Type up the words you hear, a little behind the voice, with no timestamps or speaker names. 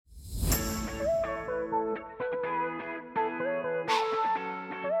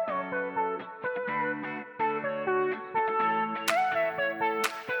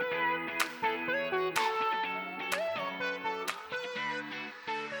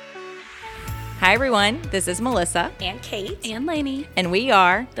Hi, everyone. This is Melissa. And Kate. And Lainey. And we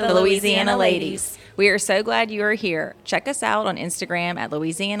are The Louisiana Ladies. We are so glad you are here. Check us out on Instagram at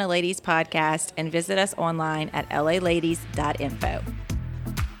Louisiana Ladies Podcast and visit us online at laladies.info.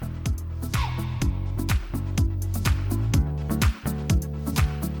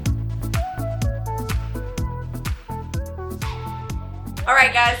 All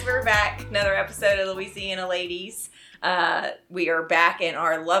right, guys, we're back. Another episode of Louisiana Ladies. We are back in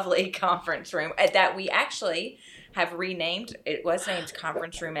our lovely conference room that we actually have renamed. It was named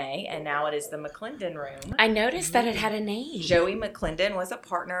Conference Room A, and now it is the McClendon Room. I noticed that it had a name. Joey McClendon was a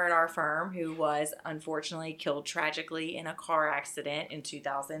partner at our firm who was unfortunately killed tragically in a car accident in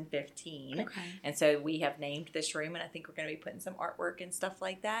 2015. Okay. And so we have named this room, and I think we're going to be putting some artwork and stuff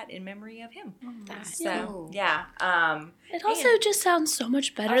like that in memory of him. That's So, yeah. It also just sounds so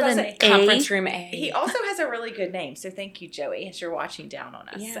much better I was than gonna Conference Room A. He also has a really good name, so thank you, Joey, as you're watching down on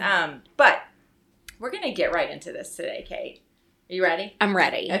us. Yeah. But we're going to get right into this today, Kate. Are you ready? I'm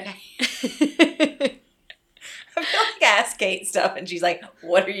ready. Okay. I feel like I asked Kate stuff, and she's like,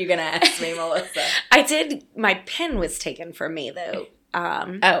 what are you going to ask me, Melissa? I did. My pen was taken from me, though.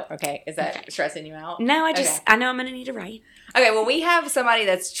 Oh, okay. Is that stressing you out? No, I know I'm going to need to write. Okay, well, we have somebody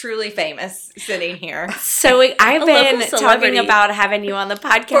that's truly famous sitting here. So I've been local celebrity. talking about having you on the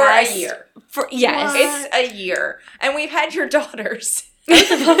podcast. For a year. Yes. It's a year. And we've had your daughters. You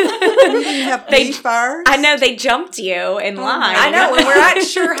have me first. I know they jumped you in line. I know, and we're not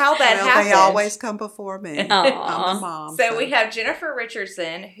sure how that Well, happened. they always come before me. I'm Aw. the mom. So we have Jennifer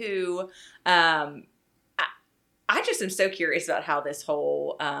Richardson, who I just am so curious about how this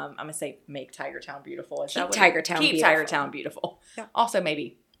whole I'm gonna say make Tigertown beautiful. Is Keep that what Tigertown keep beautiful. Tigertown beautiful. Yeah. Also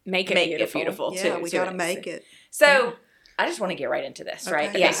maybe Make it beautiful. Yeah, too. we to got to it. make it. So I just want to get right into this, right?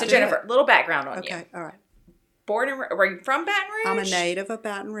 Okay. Okay, Yeah. so Do Jennifer, it. little background on you. Okay, all right. Born in were you from Baton Rouge? I'm a native of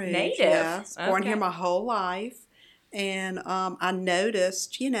Baton Rouge. Native? Yes. Born Okay. here my whole life. And I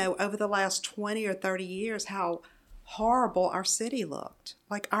noticed, over the last 20 or 30 years how horrible our city looked.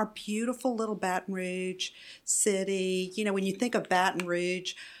 Like our beautiful little Baton Rouge city. When you think of Baton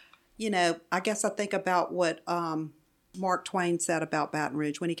Rouge, I guess I think about what Mark Twain said about Baton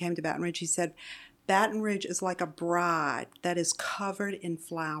Rouge. When he came to Baton Rouge, he said, Baton Rouge is like a bride that is covered in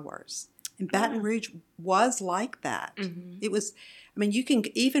flowers. And Baton Rouge was like that. Mm-hmm. It was, you can,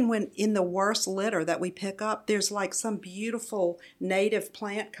 even when in the worst litter that we pick up, there's like some beautiful native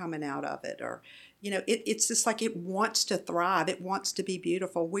plant coming out of it. Or, it's just like it wants to thrive. It wants to be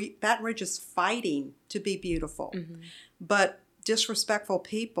beautiful. Baton Rouge is fighting to be beautiful. Mm-hmm. But disrespectful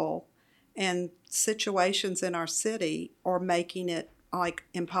people and situations in our city are making it like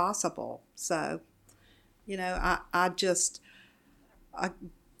impossible. So,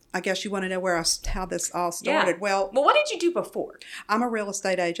 I guess you want to know how this all started. Yeah. Well, what did you do before? I'm a real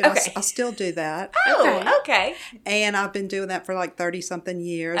estate agent. Okay. I still do that. Oh, okay. And I've been doing that for like 30-something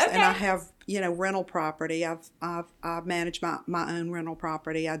years. Okay. And I have, rental property. I've managed my own rental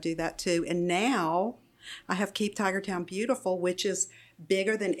property. I do that too. And now I have Keep Tigertown Beautiful, which is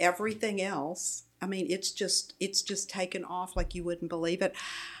bigger than everything else. It's just taken off like you wouldn't believe it.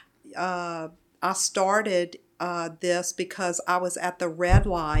 I started this because I was at the red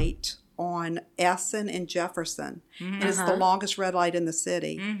light on Essen and Jefferson. And it's the longest red light in the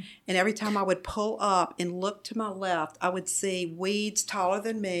city. And every time I would pull up and look to my left, I would see weeds taller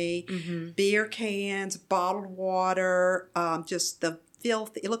than me, beer cans, bottled water, just the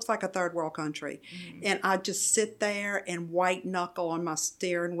filth. It looks like a third world country. And I'd just sit there and white knuckle on my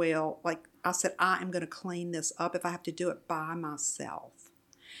steering wheel. Like I said, I am going to clean this up if I have to do it by myself.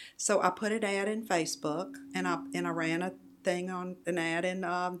 So I put an ad in Facebook, and I ran an ad in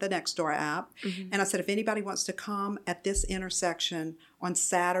the Nextdoor app. And I said, if anybody wants to come at this intersection on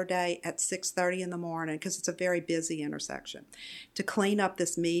Saturday at 6:30 in the morning, because it's a very busy intersection, to clean up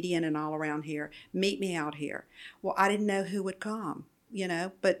this median and all around here, meet me out here. Well, I didn't know who would come.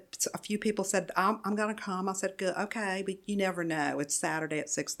 But a few people said, I'm going to come. I said, good, okay, but you never know. It's Saturday at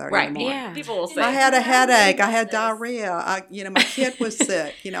 6:30 in the morning. Yeah. People will say. I had a headache. I had diarrhea. My kid was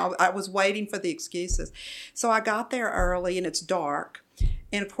sick. I was waiting for the excuses. So I got there early, and it's dark.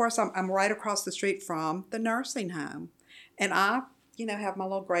 And, of course, I'm right across the street from the nursing home. And I, have my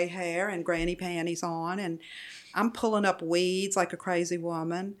little gray hair and granny panties on, and I'm pulling up weeds like a crazy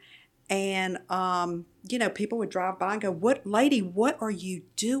woman. And, people would drive by and go, what are you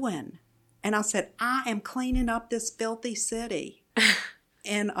doing? And I said, I am cleaning up this filthy city.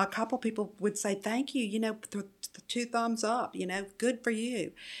 And a couple people would say, thank you, the 2 thumbs up, good for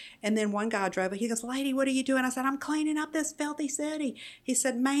you. And then one guy drove, he goes, lady, what are you doing? I said, I'm cleaning up this filthy city. He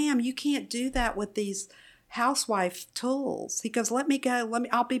said, ma'am, you can't do that with these housewife tools. He goes, let me go.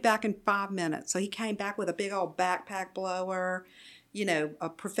 I'll be back in 5 minutes. So he came back with a big old backpack blower, a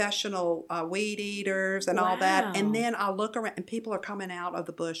professional weed eaters and all that. And then I look around and people are coming out of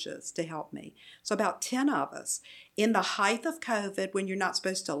the bushes to help me. So about 10 of us. In the height of COVID, when you're not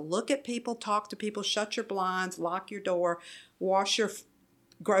supposed to look at people, talk to people, shut your blinds, lock your door, wash your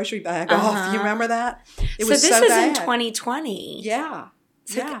grocery bag off. You remember that? It was so this is bad. in 2020. Yeah.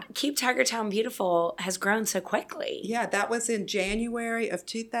 So Keep Tigertown Beautiful has grown so quickly. Yeah, that was in January of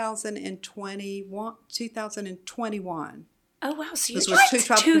 2021. Oh, wow. So you're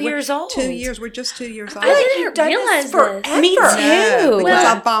just 2 years old. 2 years. We're just 2 years old. I didn't realize this. Me too. No, because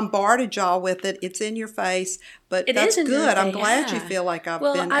I bombarded y'all with it. It's in your face, but that's is in your good. I'm face. glad you feel like I've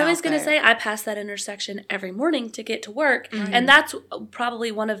been Well, I was going to there. say I pass that intersection every morning to get to work, and that's probably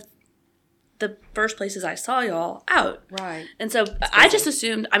one of the first places I saw y'all out. Right. And so I just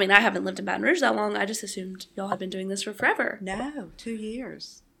assumed, I haven't lived in Baton Rouge that long. I just assumed y'all had been doing this for forever. No, 2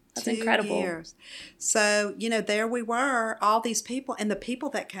 years. That's 2 incredible. years. So, there we were, all these people, and the people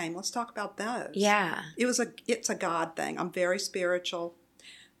that came, let's talk about those. Yeah. It's a God thing. I'm very spiritual.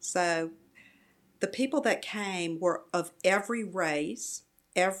 So the people that came were of every race,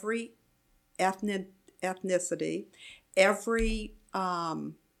 every ethnicity, every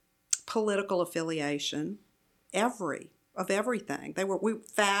political affiliation, of everything. We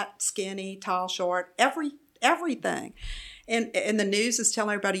fat, skinny, tall, short, everything. And the news is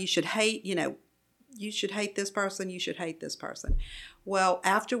telling everybody you should hate, you should hate this person, you should hate this person. Well,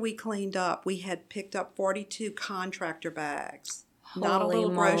 after we cleaned up, we had picked up 42 contractor bags. Not a Holy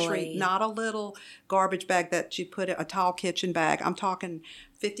little grocery, moly. not a little garbage bag that you put in a tall kitchen bag. I'm talking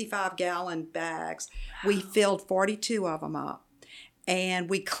 55-gallon bags. Wow. We filled 42 of them up. And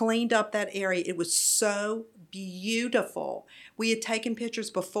we cleaned up that area. It was so beautiful. We had taken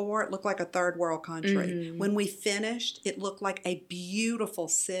pictures before. It looked like a third world country. Mm-hmm. When we finished, it looked like a beautiful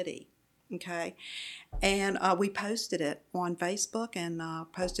city. Okay. And we posted it on Facebook and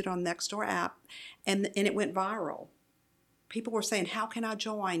posted on Nextdoor app. And it went viral. People were saying, how can I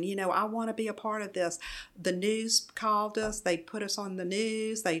join? I want to be a part of this. The news called us. They put us on the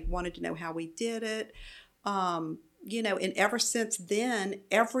news. They wanted to know how we did it. And ever since then,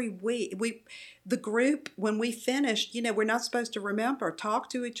 every week, the group, when we finished, we're not supposed to remember, talk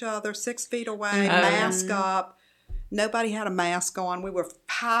to each other 6 feet away, mask up. Nobody had a mask on. We were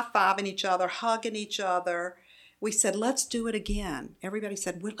high-fiving each other, hugging each other. We said, let's do it again. Everybody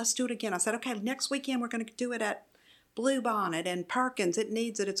said, well, let's do it again. I said, okay, next weekend we're going to do it at Bluebonnet and Perkins. It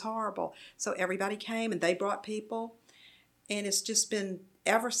needs it. It's horrible. So everybody came and they brought people. And it's just been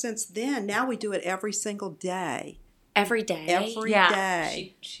ever since then. Now we do it every single day. Every day? Every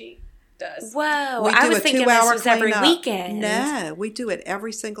day. She does. Whoa. I was thinking this was every weekend. No, we do it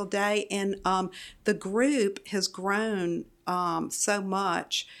every single day. And the group has grown so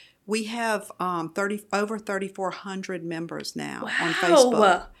much. We have over 3,400 members now on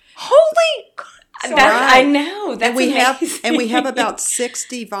Facebook. Holy! I know. That's amazing. And we have about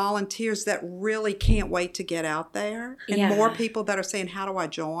 60 volunteers that really can't wait to get out there. And more people that are saying, how do I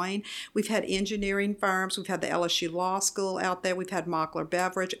join? We've had engineering firms. We've had the LSU Law School out there. We've had Mockler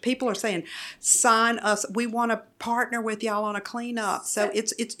Beverage. People are saying, sign us. We want to partner with y'all on a cleanup. So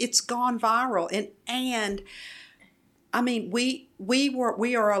it's gone viral. And I mean, we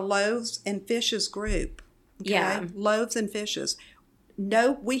are a loaves and fishes group. Okay? Yeah. Loaves and fishes.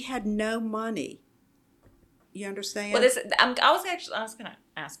 No, we had no money. You understand? Well, I was going to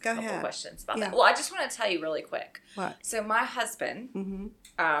ask a couple questions about that. Well, I just want to tell you really quick. What? So my husband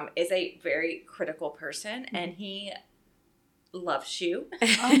is a very critical person, and he loves you.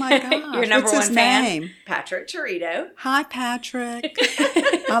 Oh my gosh! Your number What's one his fan, name? Patrick Torito. Hi, Patrick.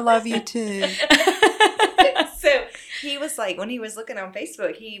 I love you too. So he was like, when he was looking on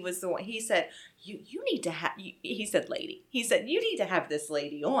Facebook, he was the one. He said, "You need to have." He said, "Lady." He said, "You need to have this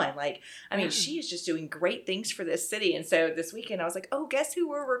lady on." Like, I mean, she is just doing great things for this city. And so this weekend, I was like, "Oh, guess who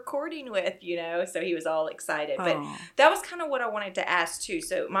we're recording with?" So he was all excited. But that was kind of what I wanted to ask too.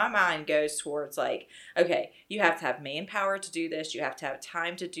 So my mind goes towards like, okay, you have to have manpower to do this. You have to have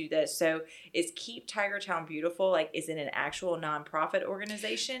time to do this. So is Keep Tigertown Beautiful? Like, is it an actual nonprofit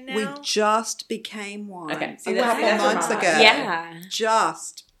organization now? We just became one. Okay, a couple months ago. Yeah,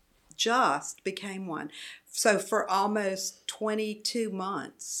 just became one. So for almost 22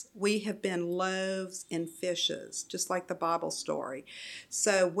 months, we have been loaves and fishes, just like the Bible story.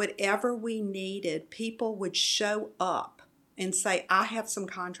 So whatever we needed, people would show up and say, I have some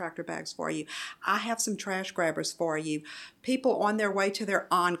contractor bags for you. I have some trash grabbers for you. People on their way to their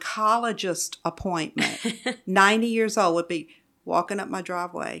oncologist appointment, 90 years old, would be walking up my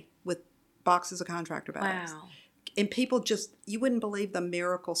driveway with boxes of contractor bags. Wow. And people just, you wouldn't believe the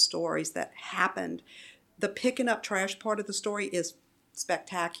miracle stories that happened. The picking up trash part of the story is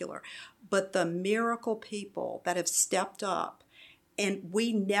spectacular. But the miracle people that have stepped up, and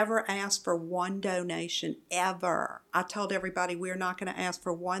we never asked for one donation ever. I told everybody we're not going to ask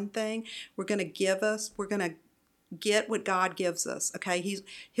for one thing. We're going to get what God gives us. Okay,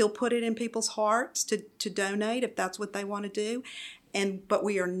 He'll put it in people's hearts to donate if that's what they want to do, but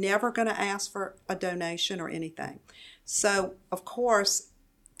we are never going to ask for a donation or anything. So of course,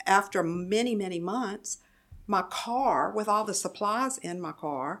 after many, many months, my car, with all the supplies in my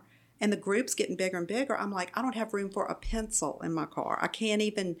car, and the group's getting bigger and bigger, I'm like, I don't have room for a pencil in my car. I can't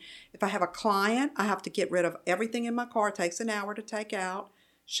even, if I have a client, I have to get rid of everything in my car. It takes an hour to take out,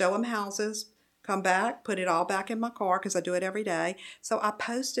 show them houses, come back, put it all back in my car because I do it every day. So I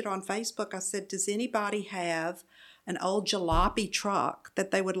posted on Facebook, I said, does anybody have an old jalopy truck that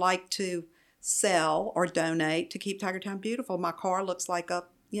they would like to sell or donate to keep Tigertown beautiful? My car looks like a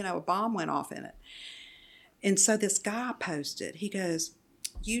bomb went off in it. And so this guy posted, he goes,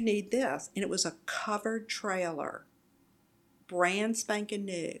 you need this. And it was a covered trailer, brand spanking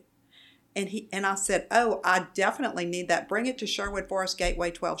new. And I said, oh, I definitely need that. Bring it to Sherwood Forest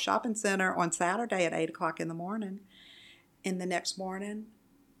Gateway 12 Shopping Center on Saturday at 8 o'clock in the morning. And the next morning,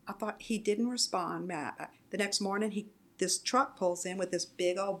 I thought he didn't respond, Matt. The next morning, this truck pulls in with this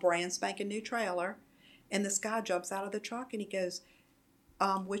big old brand spanking new trailer. And this guy jumps out of the truck and he goes,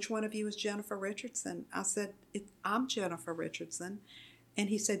 which one of you is Jennifer Richardson? I said, I'm Jennifer Richardson. And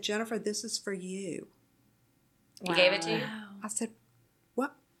he said, Jennifer, this is for you. He gave it to you? I said,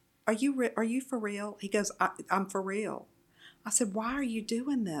 what? Are you for real? He goes, I'm for real. I said, why are you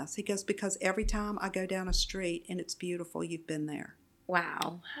doing this? He goes, because every time I go down a street and it's beautiful, you've been there.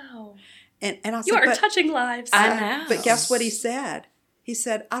 Wow. Wow. And I said, You are touching lives. I know. But guess what he said? He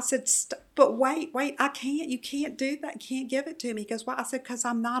said, but wait, I can't, you can't do that. You can't give it to me. He goes, why? I said, because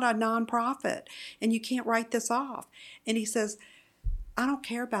I'm not a nonprofit and you can't write this off. And he says, I don't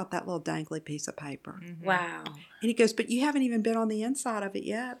care about that little dangly piece of paper. Mm-hmm. Wow. And he goes, but you haven't even been on the inside of it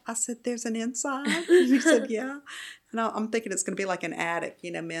yet. I said, there's an inside? And he said, yeah. And I'm thinking it's going to be like an attic,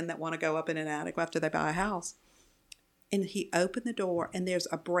 men that want to go up in an attic after they buy a house. And he opened the door, and there's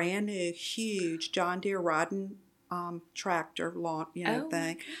a brand new, huge John Deere riding tractor lawn,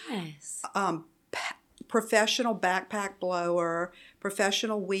 thing. Goodness. Professional backpack blower,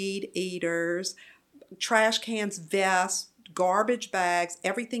 professional weed eaters, trash cans, vests, garbage bags,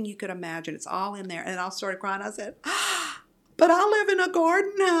 everything you could imagine. It's all in there. And I started crying. I said, but I live in a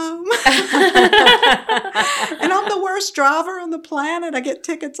garden home. And I'm the worst driver on the planet. I get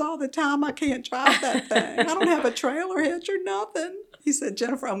tickets all the time. I can't drive that thing. I don't have a trailer hitch or nothing. He said,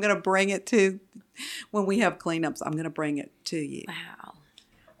 Jennifer, I'm going to bring it to, when we have cleanups, I'm going to bring it to you. Wow.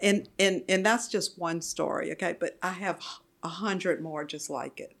 And that's just one story, okay? But I have 100 more just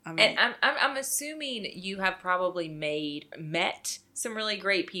like it. I mean, and I'm assuming you have probably met some really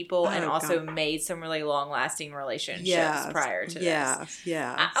great people and also made some really long-lasting relationships prior to this.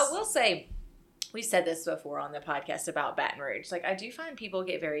 Yeah. I will say, we said this before on the podcast about Baton Rouge. Like, I do find people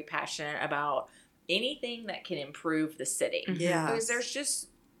get very passionate about anything that can improve the city. Yeah. Because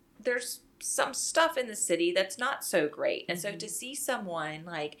there's some stuff in the city that's not so great. And so to see someone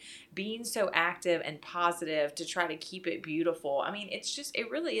like being so active and positive to try to keep it beautiful, I mean,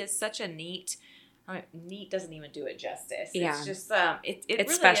 it really is such a neat doesn't even do it justice. Yeah. It's just, it's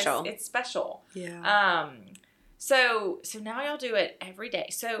really special. It's special. Yeah. So now y'all do it every day.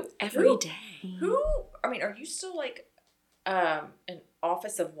 So Every day. are you still like, an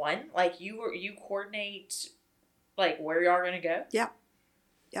office of one? Like you coordinate like where y'all are going to go? Yep.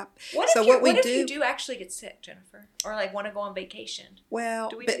 What if you do actually get sick, Jennifer? Or like want to go on vacation? Well,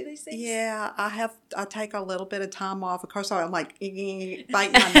 do we do these things? Yeah, I take a little bit of time off. Of course, I'm like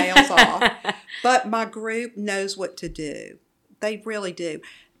biting my nails off. But my group knows what to do. They really do.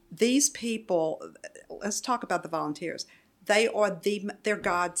 These people, let's talk about the volunteers. They're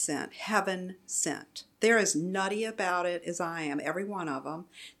God sent, heaven sent. They're as nutty about it as I am, every one of them.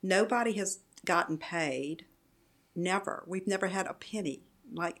 Nobody has gotten paid. Never. We've never had a penny.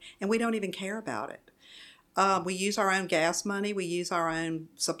 And we don't even care about it. We use our own gas money. We use our own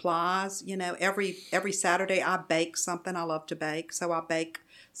supplies. Every Saturday I bake something. I love to bake, so I bake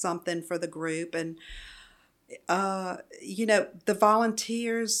something for the group. And the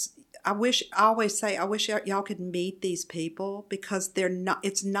volunteers. I always say I wish y'all could meet these people because they're not.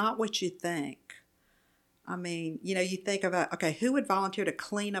 It's not what you think. I mean, you think about, okay, who would volunteer to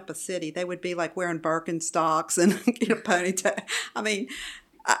clean up a city? They would be like wearing Birkenstocks and ponytail. I mean,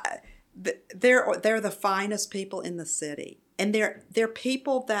 they're the finest people in the city, and they're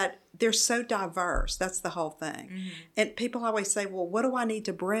people that they're so diverse. That's the whole thing. Mm-hmm. And people always say, well, what do I need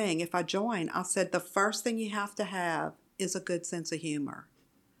to bring if I join? I said, the first thing you have to have is a good sense of humor.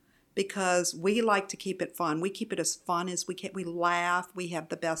 Because we like to keep it fun. We keep it as fun as we can. We laugh. We have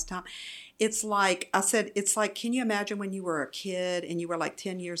the best time. It's like, I said, it's like, can you imagine when you were a kid and you were like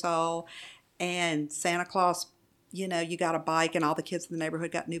 10 years old and Santa Claus, you know, you got a bike and all the kids in the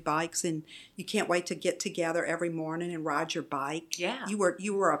neighborhood got new bikes and you can't wait to get together every morning and ride your bike. Yeah.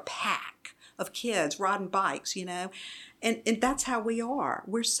 You were a pack of kids riding bikes, you know. And that's how we are.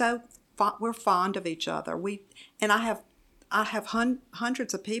 We're we're fond of each other. I have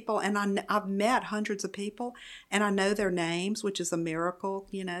hundreds of people, and I've met hundreds of people, and I know their names, which is a miracle,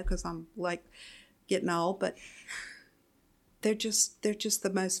 you know, because I'm like getting old. But they're just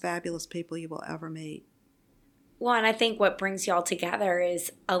the most fabulous people you will ever meet. Well, and I think what brings y'all together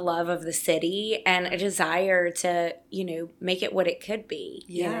is a love of the city and a desire to, you know, make it what it could be.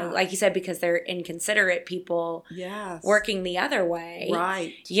 You Yeah. know, like you said, because they're inconsiderate people Yes. working the other way.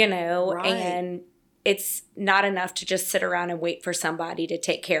 Right. You know, Right. and it's not enough to just sit around and wait for somebody to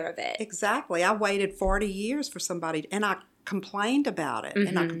take care of it. Exactly. I waited 40 years for somebody, and I complained about it,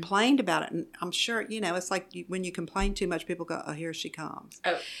 and I complained about it, and I'm sure, you know, it's like when you complain too much, people go, oh, here she comes.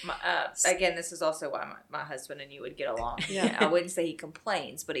 Oh, again, this is also why my husband and you would get along. Yeah. I wouldn't say he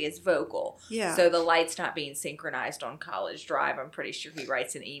complains, but he is vocal. Yeah. So the lights not being synchronized on College Drive, I'm pretty sure he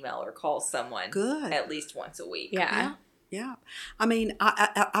writes an email or calls someone Good. at least once a week. Yeah. Yeah. I mean,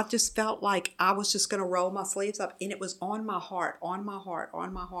 I just felt like I was just going to roll my sleeves up, and it was on my heart.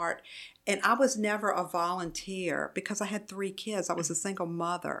 And I was never a volunteer because I had 3 kids. I was a single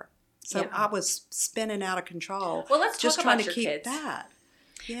mother. So Yeah. I was spinning out of control. Well, let's just talk trying about to your keep kids. that.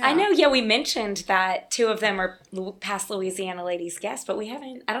 Yeah. I know, yeah, we mentioned that 2 of them are past Louisiana Ladies guests, but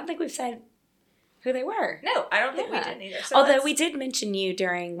I don't think we've said who they were. No, I don't think we Yeah. did either. So Although we did mention you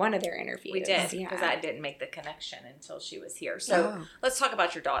during one of their interviews. we did, yeah. because I didn't make the connection until she was here. So let's talk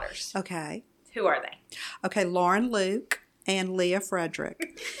about your daughters. Okay. Who are they? Okay, Lauren Luke and Leah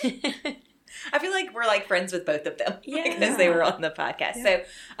Frederick. I feel like we're like friends with both of them Yeah. because they were on the podcast. So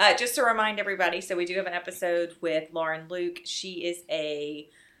just to remind everybody, so we do have an episode with Lauren Luke. She is a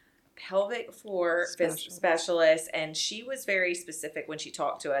pelvic floor specialist, and she was very specific when she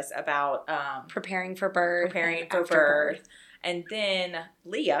talked to us about preparing for birth. preparing and for after birth. And then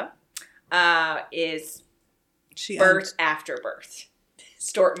Leah is She birth after birth.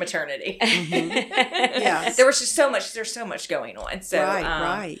 Stork maternity. Yes. There's so much going on. So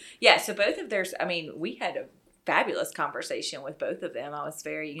right. yeah, so both of theirs, I mean, we had a fabulous conversation with both of them. I was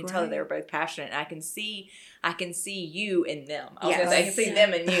you can tell that they were both passionate, and I can see you in them. I was gonna say I can see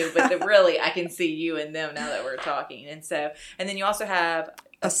them in you, but really I can see you in them now that we're talking. And then you also have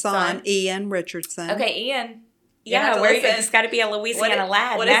A son, Ian Richardson. Okay, Ian. Yeah, it's got to be a Louisiana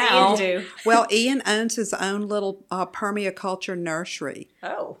lad what now. does Ian do? Well, Ian owns his own little permaculture nursery.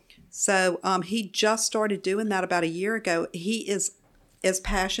 Oh. So he just started doing that about a year ago. He is as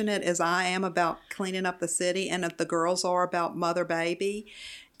passionate as I am about cleaning up the city, and the girls are about mother baby.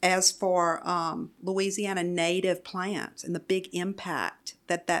 As for Louisiana native plants and the big impact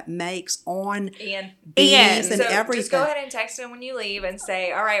that makes on Ian. bees and so everything. just go ahead and text him when you leave and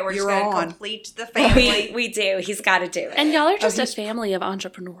say, all right, we're just You're going to on. complete the family. We do. He's got to do it. And y'all are just a family of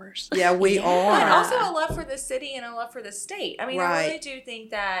entrepreneurs. Yeah, we are. And also a love for the city and a love for the state. I mean, I Right. really do think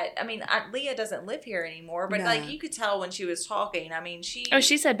that, Leah doesn't live here anymore, but No. like you could tell when she was talking,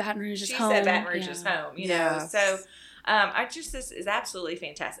 she Said Baton Rouge is she home. said Baton Rouge Yeah. is home, you know. Yes. So this is absolutely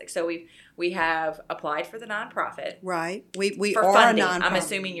fantastic. So we have applied for the nonprofit. Right. We For are funding. a nonprofit. I'm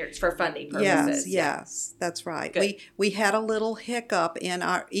assuming it's for funding purposes. Yes, that's right. Good. We had a little hiccup in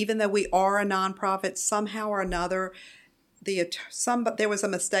our, even though we are a nonprofit, somehow or another, there was a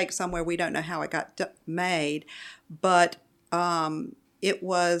mistake somewhere. We don't know how it got made, but it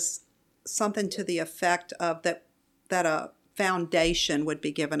was something to the effect of that a foundation would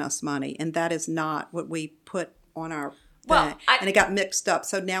be giving us money, and that is not what we put on our thing. And it got mixed up.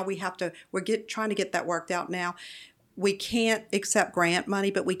 So now we're trying to get that worked out now. We can't accept grant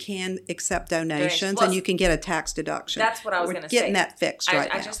money, but we can accept donations, Well, and you can get a tax deduction. That's what I was going to say. We're getting that fixed right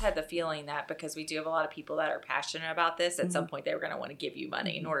now. I just had the feeling that because we do have a lot of people that are passionate about this, at some point they were going to want to give you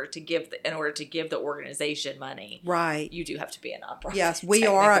money in order to give the organization money. Right. You do have to be a nonprofit. Yes, we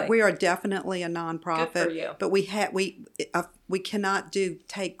are. We are definitely a nonprofit. Good for you. But we cannot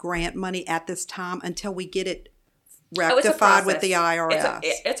take grant money at this time until we get it rectified with the IRS.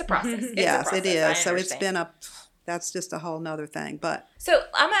 It's a process. Yes, it is. So it's been. been that's just a whole nother thing. But So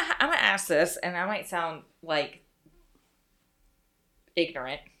I'm gonna ask this, and I might sound like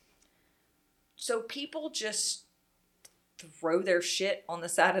ignorant. So people just throw their shit on the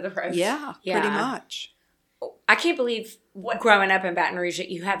side of the road. Yeah, pretty much. I can't believe growing up in Baton Rouge that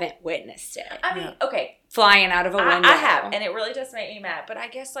you haven't witnessed it. I mean, okay. Flying out of a window. I have, and it really does make me mad. But I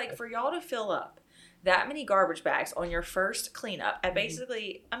guess, like, for y'all to fill up that many garbage bags on your first cleanup, I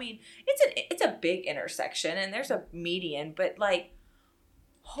basically, I mean, it's a big intersection, and there's a median, but, like,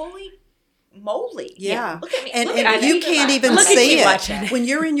 holy moly. Yeah. Look at me. And at you me. can't even Look at see you it. watching. When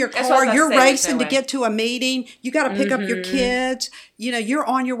you're in your That's what I was car, about you're to say, there's racing no to way. get to a meeting. You got to pick up your kids. You know, you're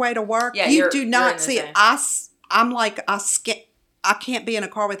on your way to work. Yeah, you you're- do you're in not the see zone. it. I'm like, I can't be in a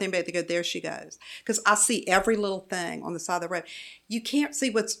car with anybody to go, there she goes. Because I see every little thing on the side of the road. You can't see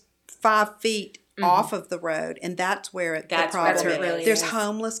what's 5 feet off of the road. And that's where the problem where is. it really There's is.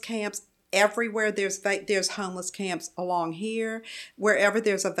 homeless camps everywhere. There's homeless camps along here. Wherever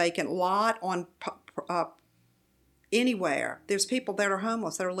there's a vacant lot on anywhere, there's people that are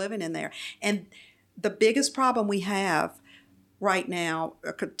homeless that are living in there. And the biggest problem we have right now,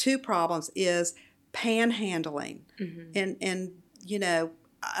 2 problems, is panhandling. And you know,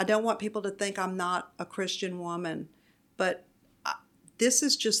 I don't want people to think I'm not a Christian woman, but this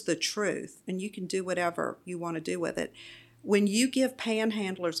is just the truth, and you can do whatever you want to do with it. When you give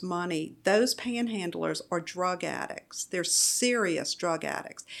panhandlers money, those panhandlers are drug addicts. They're serious drug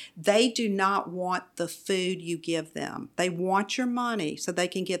addicts. They do not want the food you give them. They want your money so they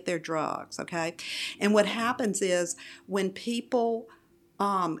can get their drugs, okay? And what happens is when people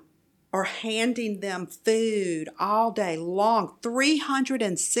are handing them food all day long,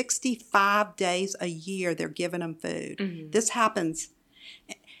 365 days a year they're giving them food. This happens.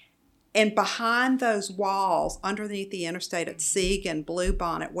 And behind those walls, underneath the interstate at Siegen,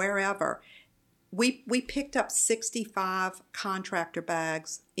 Bluebonnet, wherever, we picked up 65 contractor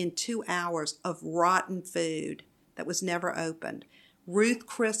bags in 2 hours of rotten food that was never opened. Ruth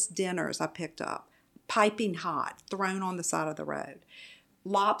Chris dinners I picked up, piping hot, thrown on the side of the road.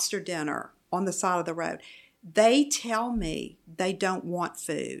 Lobster dinner on the side of the road. They tell me they don't want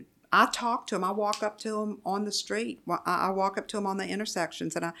food. I talk to them. I walk up to them on the street. I walk up to them on the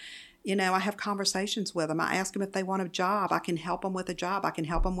intersections, and I have conversations with them. I ask them if they want a job. I can help them with a job. I can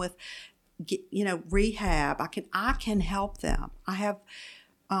help them with, rehab. I can help them. I have.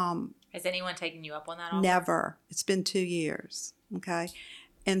 Has anyone taken you up on that offer? Never. It's been 2 years. Okay.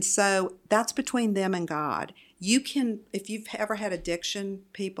 And so that's between them and God. You can, if you've ever had addiction,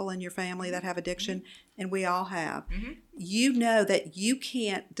 people in your family that have addiction, and we all have, you know that you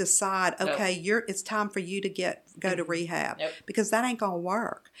can't decide, okay, it's time for you to go to rehab, because that ain't going to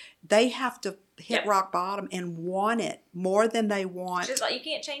work. They have to hit rock bottom and want it more than they want. Just like you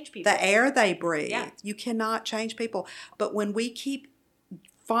can't change people. The air they breathe. Yeah. You cannot change people. But when we keep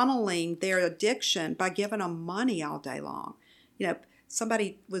funneling their addiction by giving them money all day long,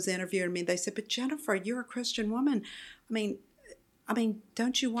 somebody was interviewing me. They said, "But Jennifer, you're a Christian woman. I mean,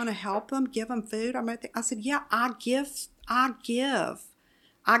 don't you want to help them? Give them food?" I said, "Yeah, I give. I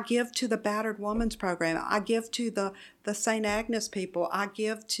give to the Battered Women's Program. I give to the St. Agnes people. I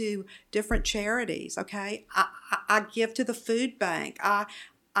give to different charities. Okay, I give to the food bank. I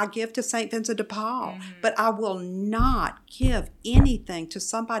give to St. Vincent de Paul. But I will not give anything to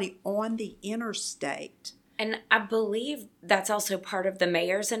somebody on the interstate." And I believe that's also part of the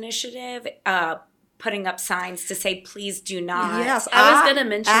mayor's initiative, putting up signs to say, please do not. Yes, I was going to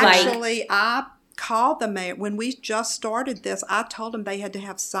mention actually, I called the mayor. When we just started this, I told them they had to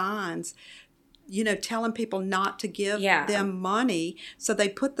have signs, telling people not to give them money. So they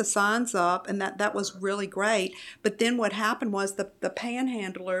put the signs up, and that was really great. But then what happened was the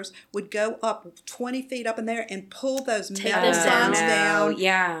panhandlers would go up 20 feet up in there and pull those metal signs down.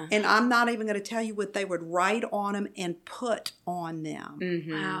 Yeah. And I'm not even going to tell you what they would write on them and put on them.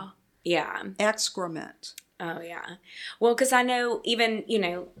 Mm-hmm. Wow. Yeah. Excrement. Oh, yeah. Well, because I know even,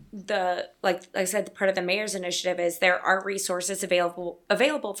 like I said, the part of the mayor's initiative is there are resources available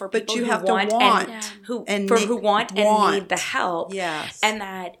for But people you who have to want want. and And who want and need the help. Yes. And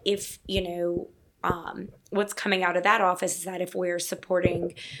that if, what's coming out of that office is that if we're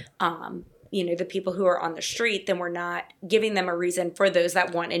supporting, the people who are on the street, then we're not giving them a reason for those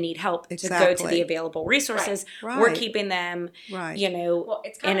that want and need help to go to the available resources. Right. We're keeping them,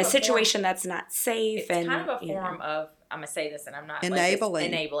 it's kind in of a situation that's not safe. It's kind of a form of, I'm going to say this, and I'm not enabling.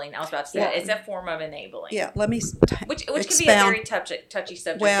 Enabling. I was about to say that. It's a form of enabling. Yeah, let me which can be a very touchy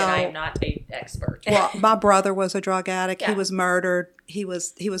subject, and I am not an expert. Well, my brother was a drug addict. Yeah. He was murdered. He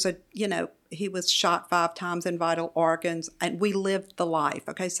was shot 5 times in vital organs, and we lived the life.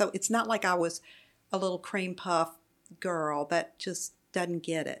 Okay, so it's not like I was a little cream puff girl that just doesn't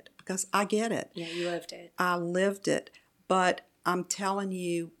get it, because I get it. Yeah, you lived it. I lived it, but I'm telling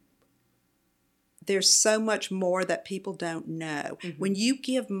you, there's so much more that people don't know. When you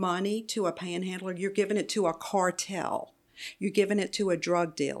give money to a panhandler, you're giving it to a cartel. You're giving it to a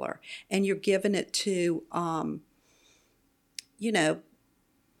drug dealer. And you're giving it to,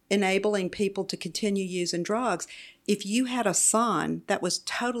 enabling people to continue using drugs. If you had a son that was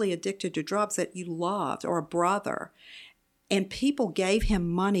totally addicted to drugs that you loved, or a brother, and people gave him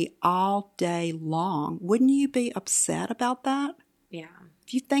money all day long, wouldn't you be upset about that? Yeah.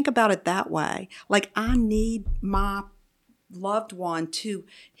 If you think about it that way, like, I need my loved one to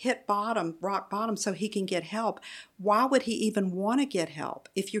hit rock bottom, so he can get help. Why would he even want to get help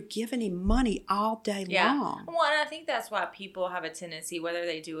if you're giving him money all day long? Well, and I think that's why people have a tendency, whether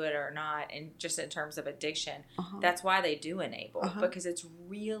they do it or not, and just in terms of addiction, that's why they do enable, because it's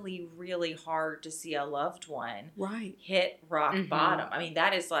really, really hard to see a loved one hit rock bottom. I mean,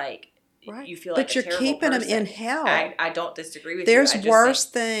 that is like, you feel like but a you're terrible keeping person. them in hell. I don't disagree with There's you. There's worse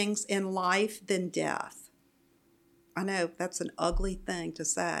things in life than death. I know that's an ugly thing to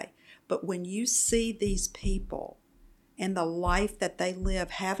say, but when you see these people and the life that they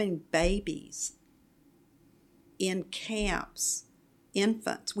live, having babies in camps,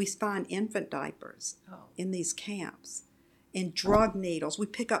 infants, we find infant diapers in these camps, and drug needles. We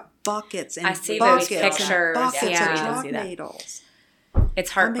pick up buckets and I see buckets those pictures. and buckets Yeah. of I drug see that. needles.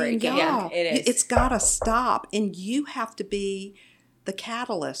 It's heartbreaking. y'all, it is. It's got to stop, and you have to be the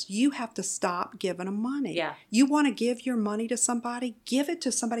catalyst. You have to stop giving them money. Yeah. You want to give your money to somebody? Give it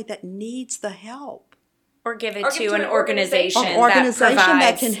to somebody that needs the help. Or give it Or to give it to an an organization, An organization that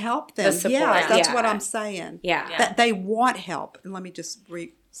provides can help them. support. Yeah, that's Yeah. what I'm saying. Yeah. That they want help. And let me just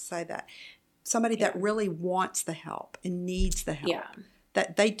say that. Somebody that really wants the help and needs the help. Yeah.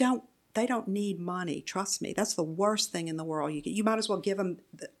 That they don't need money. Trust me. That's the worst thing in the world. You might as well give them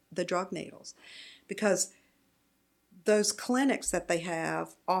the drug needles, because those clinics that they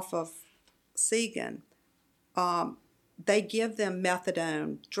have off of Segan, they give them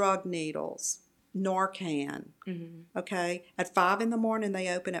methadone, drug needles, Narcan. Okay, at 5 a.m. they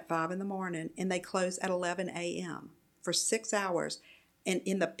open at 5 a.m. and they close at 11 a.m. for 6 hours. And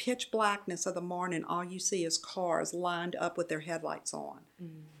in the pitch blackness of the morning, all you see is cars lined up with their headlights on.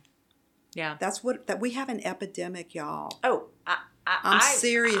 Yeah. That's that we have an epidemic, y'all. Oh,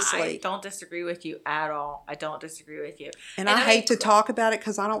 Seriously. I don't disagree with you at all. I don't disagree with you. And I hate to talk about it,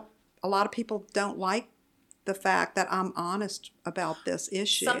 because a lot of people don't like the fact that I'm honest about this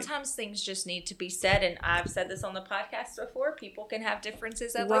issue. Sometimes things just need to be said, and I've said this on the podcast before. People can have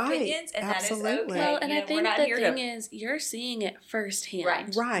differences of Right. opinions, and Absolutely. that is okay. Well, and You I know, think we're not the here thing to, is, you're seeing it firsthand.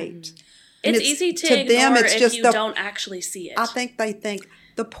 Right. Right. And It's easy to them, ignore it's if just you the- don't actually see it. I think they think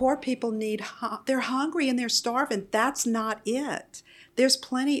the poor people they're hungry and they're starving. That's not it. There's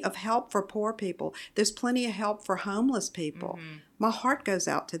plenty of help for poor people. There's plenty of help for homeless people. My heart goes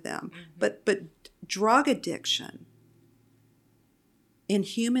out to them. But drug addiction, in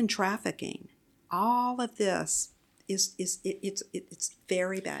human trafficking, all of this it's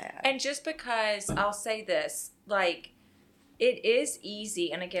very bad. and just because I'll say this, like, it is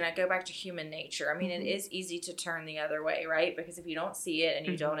easy, and again, I go back to human nature. I mean, it is easy to turn the other way, right? Because if you don't see it and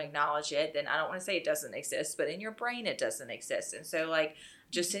you don't acknowledge it, then I don't want to say it doesn't exist, but in your brain it doesn't exist. And so, like,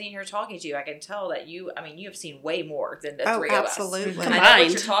 just sitting here talking to you, I can tell that you have seen way more than the three of us. Absolutely. I know what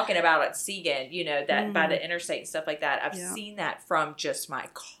Combined. you're talking about at Segan, that by the interstate and stuff like that. I've Yeah. seen that from just my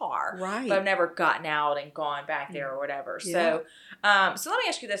car. Right. But I've never gotten out and gone back there or whatever. Yeah. So let me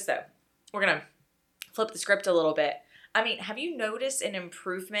ask you this, though. We're going to flip the script a little bit. I mean, have you noticed an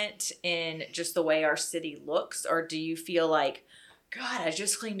improvement in just the way our city looks? Or do you feel like, God, I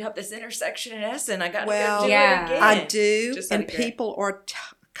just cleaned up this intersection in Essen. I got to go do yeah, it again. I do, Just out and of curiosity. people are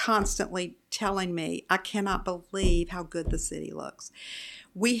constantly telling me, I cannot believe how good the city looks.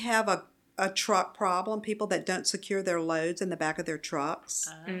 We have a truck problem, people that don't secure their loads in the back of their trucks.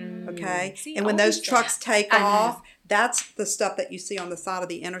 Okay? See, And when always those trucks that. take I know. off, that's the stuff that you see on the side of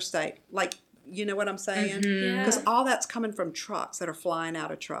the interstate. Like, you know what I'm saying? Yeah. Because all that's coming from trucks that are flying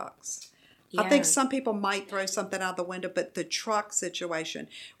out of trucks. I Yeah. think some people might throw something out the window, but the truck situation,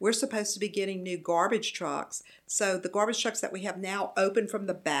 we're supposed to be getting new garbage trucks. So the garbage trucks that we have now open from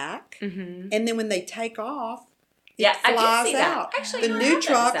the back, and then when they take off, it Yeah, I did flies see that. out. Actually, the I new have noticed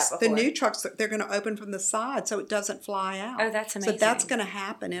trucks, that the before. new trucks, they're going to open from the side, so it doesn't fly out. Oh, that's So that's amazing. going to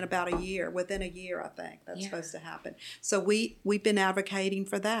happen in about a year. Within a year, I think that's Yeah. supposed to happen. So we've been advocating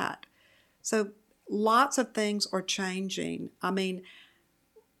for that. So lots of things are changing. I mean,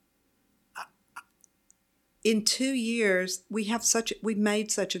 in 2 years, we've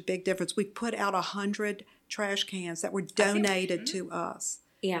made such a big difference. We put out 100 trash cans that were donated to us.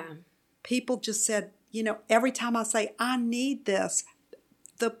 Yeah. People just said, every time I say, I need this,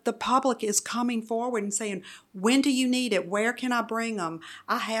 the public is coming forward and saying, when do you need it? Where can I bring them?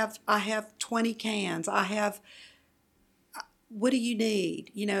 I have 20 cans. What do you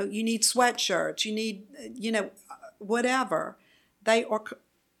need? You need sweatshirts. You need, whatever.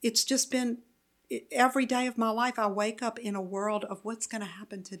 It's just been, every day of my life, I wake up in a world of what's going to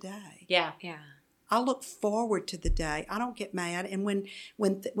happen today. Yeah. Yeah. I look forward to the day. I don't get mad. And when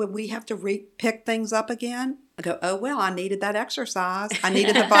we have to pick things up again, I go, oh, well, I needed that exercise. I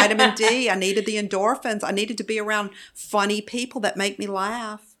needed the vitamin D. I needed the endorphins. I needed to be around funny people that make me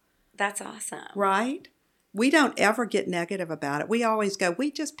laugh. That's awesome. Right? We don't ever get negative about it. We always go,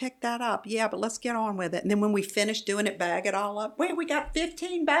 we just picked that up. Yeah, but let's get on with it. And then when we finish doing it, bag it all up. Well, we got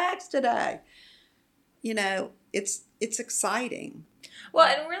 15 bags today. It's exciting. Well,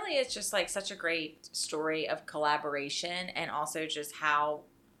 and really it's just like such a great story of collaboration, and also just how,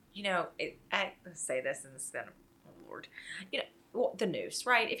 I say this and this is going to, oh Lord, the news,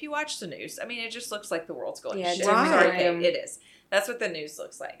 right? If you watch the news, I mean, it just looks like the world's going to shit. right. Sorry, Kate, it is. That's what the news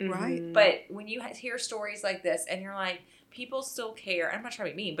looks like. Right. But when you hear stories like this and you're like, people still care. I'm not trying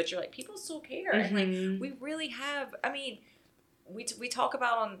to be mean, but you're like, people still care. And like, we really have, I mean, we talk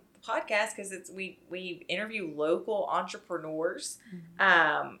about on the podcast because we interview local entrepreneurs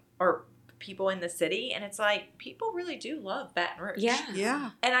or people in the city, and it's like people really do love Baton Rouge. Yeah.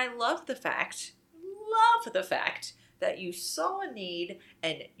 And I love the fact that you saw a need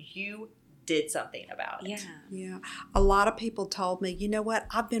and you did something about it. Yeah. A lot of people told me, you know what,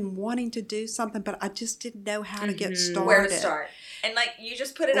 I've been wanting to do something, but I just didn't know how to get started. Where to start. And like, you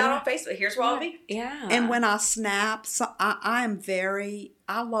just put it out on Facebook. Here's where I'll be. Yeah. And when I snap, so I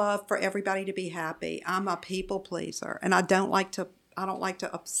love for everybody to be happy. I'm a people pleaser, and I don't like to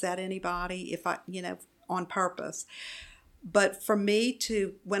upset anybody if on purpose. But for me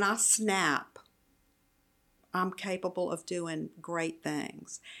when I snap, I'm capable of doing great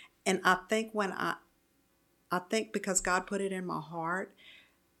things. And I think because God put it in my heart,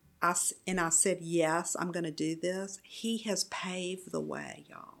 I said, yes, I'm going to do this. He has paved the way,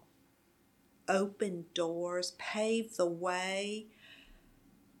 y'all. Opened doors, paved the way,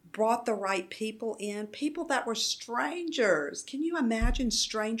 brought the right people in, people that were strangers. Can you imagine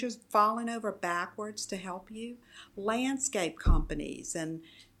strangers falling over backwards to help you? Landscape companies and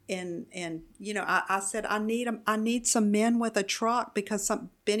I said I need some men with a truck because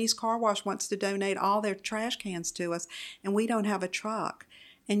Benny's Car Wash wants to donate all their trash cans to us, and we don't have a truck.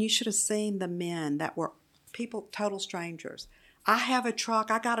 And you should have seen the men that were people, total strangers. I have a truck.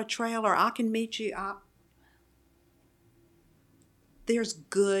 I got a trailer. I can meet you. There's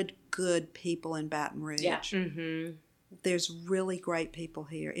good people in Baton Rouge. Yeah. Mm-hmm. There's really great people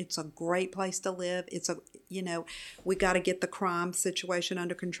here. It's a great place to live. We got to get the crime situation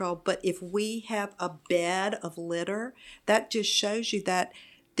under control. But if we have a bed of litter, that just shows you that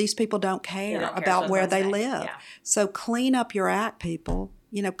these people don't care about where they live. Yeah. So clean up your act, people.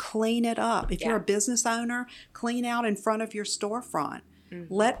 Clean it up. If you're a business owner, clean out in front of your storefront.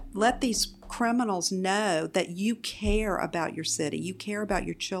 Mm-hmm. Let these criminals know that you care about your city. You care about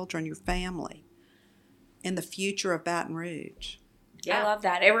your children, your family, and the future of Baton Rouge. Yeah. I love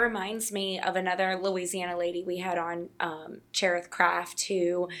that. It reminds me of another Louisiana lady we had on, Cherith Craft,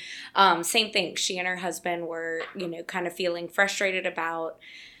 who, same thing. She and her husband were, kind of feeling frustrated about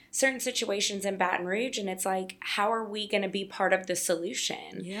certain situations in Baton Rouge. And it's like, how are we going to be part of the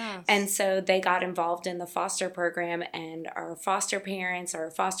solution? Yes. And so they got involved in the foster program, and our foster parents,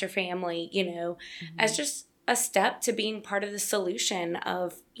 our foster family, as just a step to being part of the solution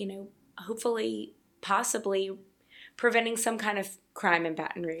of, hopefully, possibly preventing some kind of crime in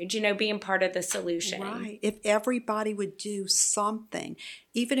Baton Rouge, being part of the solution. Right. If everybody would do something,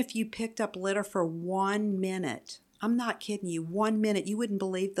 even if you picked up litter for 1 minute, I'm not kidding you, 1 minute, you wouldn't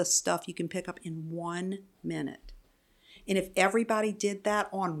believe the stuff you can pick up in 1 minute. And if everybody did that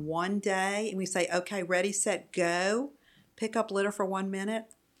on one day, and we say, okay, ready, set, go, pick up litter for 1 minute,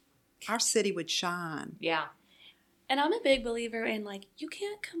 our city would shine. Yeah. And I'm a big believer in, you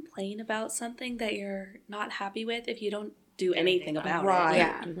can't complain about something that you're not happy with if you don't do anything about right, it.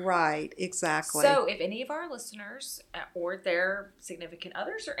 Yeah. Right, exactly. So if any of our listeners or their significant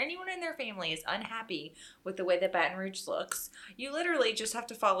others or anyone in their family is unhappy with the way that Baton Rouge looks, you literally just have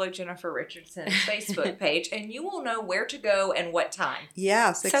to follow Jennifer Richardson's Facebook page, and you will know where to go and what time.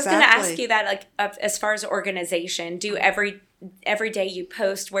 Yes, exactly. So I was going to ask you that, as far as organization, do every day you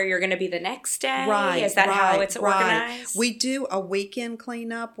post where you're going to be the next day? Right. Is that how it's organized? We do a weekend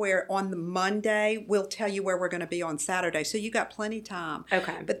cleanup where on the Monday we'll tell you where we're going to be on Saturday. So you got plenty of time.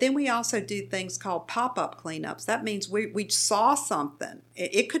 Okay. But then we also do things called pop-up cleanups. That means we saw something.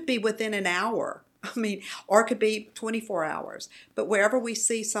 It could be within an hour I mean, or it could be 24 hours. But wherever we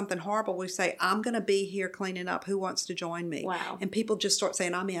see something horrible, we say, I'm going to be here cleaning up. Who wants to join me? Wow. And people just start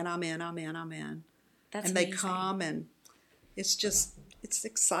saying, I'm in, I'm in, I'm in, I'm in. That's and they amazing. come, and it's just, it's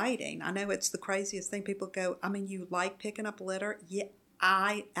exciting. I know it's the craziest thing. People go, I mean, you like picking up litter? Yeah,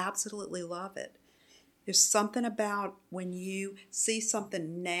 I absolutely love it. There's something about when you see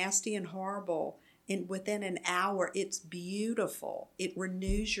something nasty and horrible, and within an hour, it's beautiful. It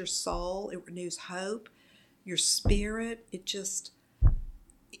renews your soul. It renews hope, your spirit. It just,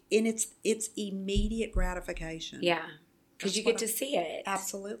 and it's immediate gratification. Yeah. Because That's you get what to see it.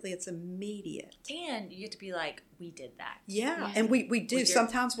 Absolutely. It's immediate. And you get to be like, we did that. Yeah. And we do. With your-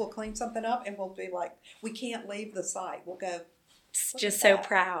 Sometimes we'll clean something up and we'll be like, we can't leave the site. We'll go, It's Look just at so that.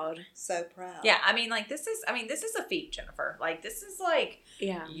 proud. so proud. Yeah, I mean, like, this is a feat, Jennifer. Like, this is like,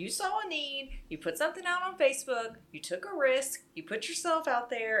 Yeah. you saw a need, you put something out on Facebook, you took a risk, you put yourself out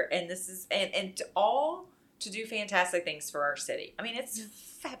there, and this is, and to do fantastic things for our city. I mean, it's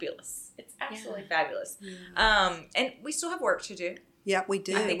fabulous. It's absolutely fabulous. And we still have work to do. Yeah, we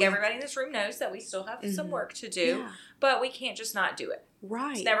do. I think everybody in this room knows that we still have some work to do, Yeah. but we can't just not do it.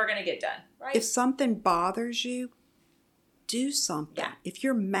 Right. It's never going to get done, right? If something bothers you, do something. Yeah. If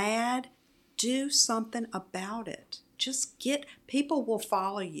you're mad, do something about it. Just people will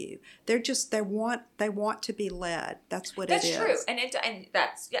follow you. They want to be led. That's what That's it is. true, and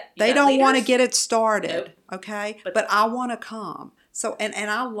that's you They got don't want to leaders. get it started, Nope. okay? But- But I want to come. So and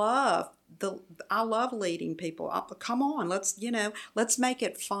I love leading people. Come on, let's make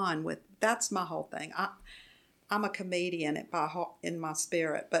it fun. That's my whole thing. I'm a comedian in my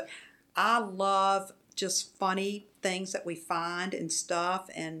spirit, but I love just funny things that we find and stuff,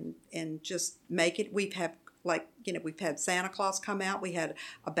 and just make it. We've had Santa Claus come out. We had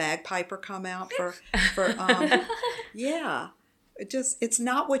a bagpiper come out for yeah. It's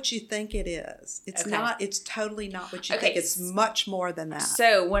not what you think it is. It's Okay. not. It's totally not what you Okay. think. It's much more than that.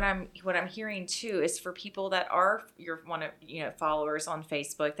 So what I'm hearing too is for people that are your followers on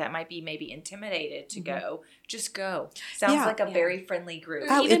Facebook that might be maybe intimidated to go, just go. Sounds Yeah. like a very friendly group.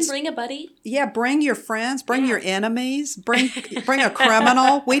 Oh, Even it's- bring a buddy. Yeah, bring your friends, bring Yeah. your enemies, bring a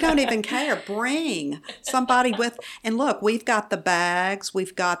criminal. We don't even care. Bring somebody with. And look, we've got the bags,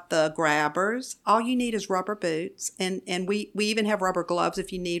 we've got the grabbers. All you need is rubber boots, and we even have rubber gloves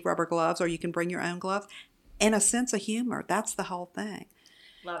if you need rubber gloves, or you can bring your own gloves, and a sense of humor. That's the whole thing.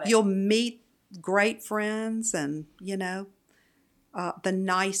 Love it. You'll meet great friends, and the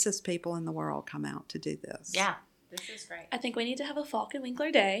nicest people in the world come out to do this. Yeah, this is great. I think we need to have a Falk and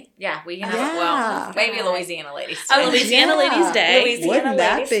Winkler Day. Yeah, we can have Yeah. well, maybe Louisiana ladies. Oh, too. Louisiana Ladies Day. Louisiana Wouldn't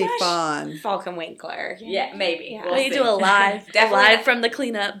that Ladies be Flash. fun? Falcon Winkler. Yeah, maybe. Yeah. We'll We need see. to do a live, Definitely live not- from the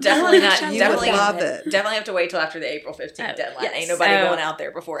cleanup. Definitely not. You Definitely would love it. Definitely have to wait till after the April 15th Oh, deadline. yes. Ain't nobody Oh. going out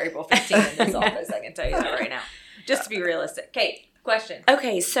there before April 15th in this office. I can tell you that right now. Just to be realistic. Kate, question.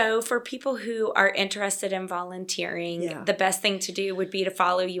 Okay, so for people who are interested in volunteering, Yeah. the best thing to do would be to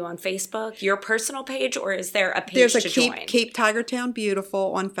follow you on Facebook, your personal page, or is there a page There's a to keep join? keep Tigertown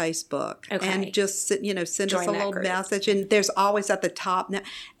Beautiful on Facebook, Okay. and just send us Join a that little group. message. And there's always at the top now.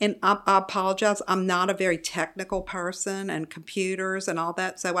 And I apologize, I'm not a very technical person and computers and all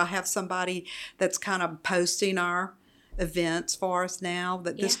that, so I have somebody that's kind of posting our events for us now.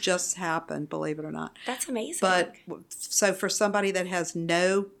 That this Yeah. just happened, believe it or not. That's amazing. But so for somebody that has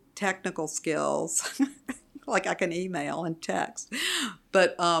no technical skills, like I can email and text,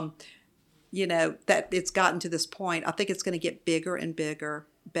 but that it's gotten to this point. I think it's going to get bigger and bigger,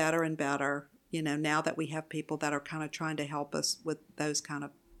 better and better. Now that we have people that are kind of trying to help us with those kind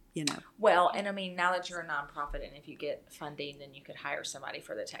of, Well, and I mean, now that you're a nonprofit, and if you get funding, then you could hire somebody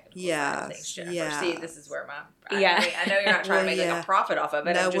for the technical side of things, Jennifer. Yes. See, this is where I know you're not trying to Well, make like yeah. a profit off of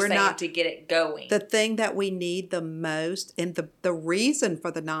it. No, I'm just we're saying not. to get it going. The thing that we need the most, and the reason for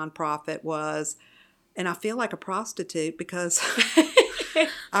the nonprofit was, and I feel like a prostitute because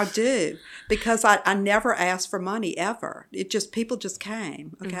I do, because I never asked for money ever. People just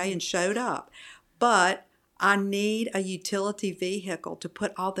came, okay, and showed up. But I need a utility vehicle to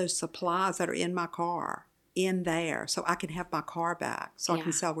put all those supplies that are in my car in there so I can have my car back, so I Yeah.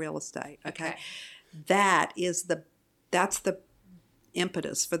 can sell real estate, okay? Okay. That's the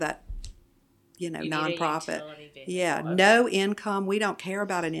impetus for that, You need a nonprofit. utility vehicle. Yeah, Okay. no income. We don't care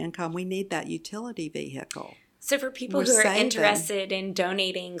about an income. We need that utility vehicle. So for people We're who are saving. interested in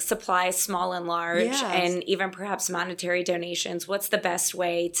donating supplies, small and large, Yes. and even perhaps monetary donations, what's the best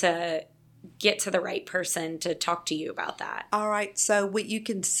way to get to the right person to talk to you about that? All right, so you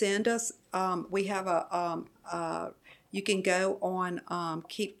can send us. We have you can go on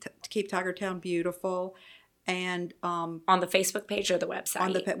Keep Tigertown Beautiful, And On the Facebook page or the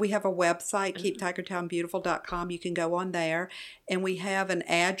website? we have a website, keeptigertownbeautiful.com. You can go on there, and we have an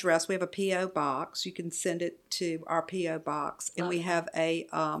address. We have a P.O. box. You can send it to our P.O. box, and we have a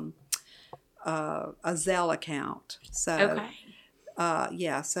Zelle account. So,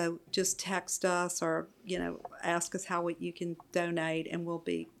 Okay. so just text us or ask us how you can donate, and we'll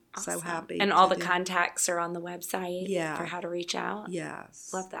be so Awesome. happy. And all to the do- contacts are on the website Yeah. for how to reach out?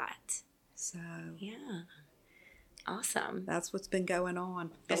 Yes. Love that. So Yeah. Awesome. that's what's been going on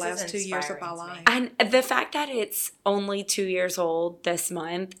the This is last 2 years of my inspiring to me. life. And the fact that it's only 2 years old this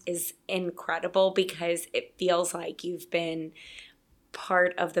month is incredible because it feels like you've been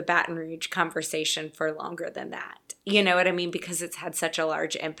part of the Baton Rouge conversation for longer than that. You know what I mean? Because it's had such a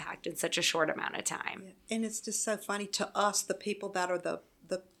large impact in such a short amount of time. Yeah. And it's just so funny to us, the people that are the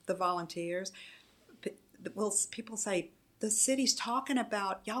volunteers. People say, the city's talking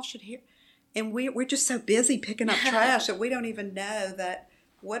about, y'all should hear. And we're just so busy picking up trash that we don't even know that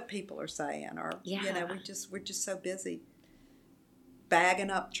what people are saying, or Yeah. we're just so busy bagging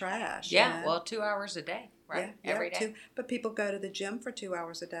up trash. Yeah, well, 2 hours a day, right? Yeah, Every day. but people go to the gym for 2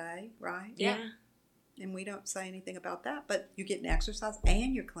 hours a day, right? Yeah. And we don't say anything about that. But you're getting exercise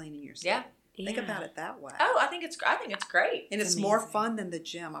and you're cleaning your city. Yeah. Think Yeah. about it that way. Oh, I think it's great. And it's more fun than the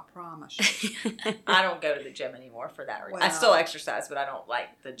gym, I promise you. I don't go to the gym anymore for that reason. I Wow. still exercise, but I don't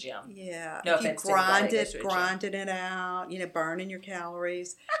like the gym. Yeah. No If you offense to anybody that goes to a gym. grinding it out, burning your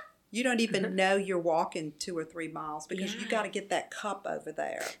calories. You don't even know you're walking 2 or 3 miles because you got to get that cup over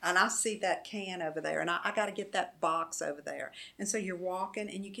there. And I see that can over there. And I got to get that box over there. And so you're walking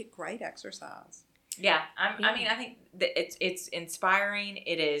and you get great exercise. Yeah, I mean, I think that it's inspiring.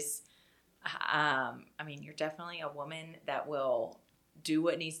 It is. I mean, you're definitely a woman that will do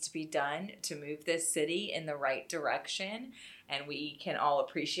what needs to be done to move this city in the right direction, and we can all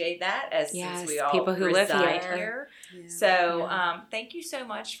appreciate that since we all people who live reside here. here. Yeah. So, thank you so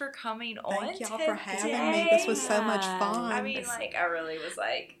much for coming on. Thank y'all today. for having me. This was so much fun. I mean, I really was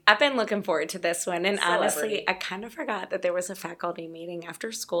like, I've been looking forward to this one. And honestly, Celebrity. I kind of forgot that there was a faculty meeting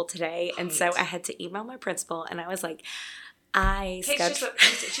after school today. And so I had to email my principal and I was like,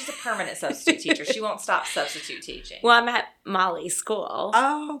 she's a permanent substitute teacher. She won't stop substitute teaching. Well, I'm at Molly's school.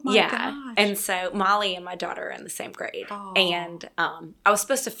 Oh, my gosh. And so Molly and my daughter are in the same grade. Oh. And I was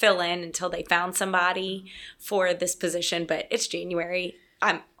supposed to fill in until they found somebody for this position, but it's January.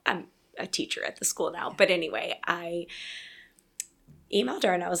 I'm a teacher at the school now. But anyway, I emailed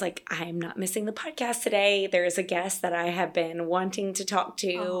her and I was like, I am not missing the podcast today. There's a guest that I have been wanting to talk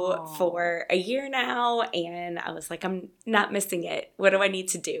to for a year now. And I was like, I'm not missing it. What do I need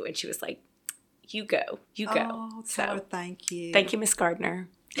to do? And she was like, you go. Oh, So Tara, thank you. thank you, Miss Gardner.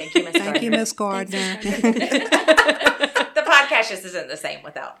 Thank you, Miss Gardner. Thank you, Miss Gardner. The podcast just isn't the same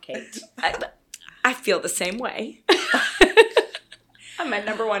without Kate. I feel the same way. I'm my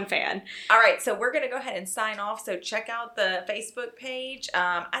number one fan. All right, so we're going to go ahead and sign off. So check out the Facebook page.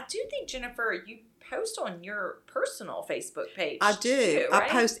 I do think, Jennifer, you post on your personal Facebook page. I do. too, right? I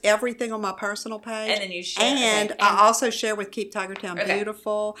post everything on my personal page. And then you share. And okay. I also share with Keep Tigertown Okay.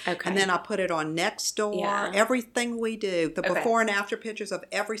 Beautiful. Okay. And then I put it on Nextdoor. Yeah. Everything we do, the Okay. before and after pictures of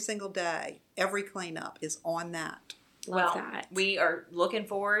every single day, every cleanup is on that. Love Well, that. we are looking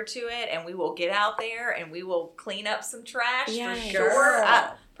forward to it, and we will get out there and we will clean up some trash for Yes. sure.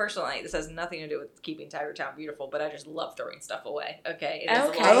 Girl. Personally, this has nothing to do with keeping Tigertown beautiful, but I just love throwing stuff away. Okay. It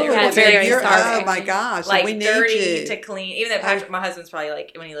Okay. is a Oh, lot there. that's very you're, starving. oh my gosh. Like we need dirty you. to clean. Even though Patrick, my husband's probably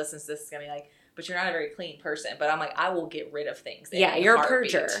like, when he listens to this, he's gonna be like, "But you're not a very clean person." But I'm like, I will get rid of things. in Yeah, a you're a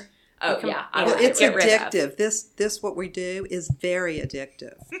heartbeat. purger. Oh You can- yeah, I yeah. will Well, it's get rid of. addictive. This what we do is very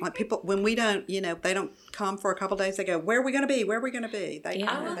addictive. Like people, when we don't, they don't come for a couple days. They go, "Where are we going to be? Where are we going to be?" They,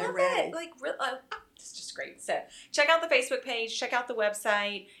 Yeah. I they're love ready. it. Like, it's just great. So check out the Facebook page. Check out the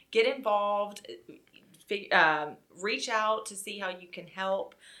website. Get involved. Reach out to see how you can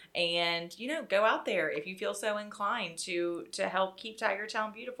help. And, go out there if you feel so inclined to help keep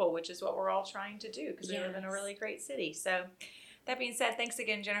Tigertown beautiful, which is what we're all trying to do because we live in a really great city. So that being said, thanks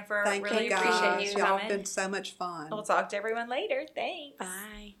again, Jennifer. Thank really you, appreciate guys. you Y'all coming. been so much fun. We'll talk to everyone later. Thanks.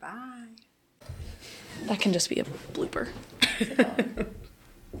 Bye. Bye. That can just be a blooper.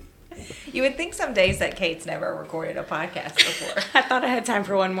 You would think some days that Kate's never recorded a podcast before. I thought I had time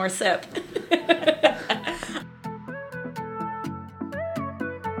for one more sip.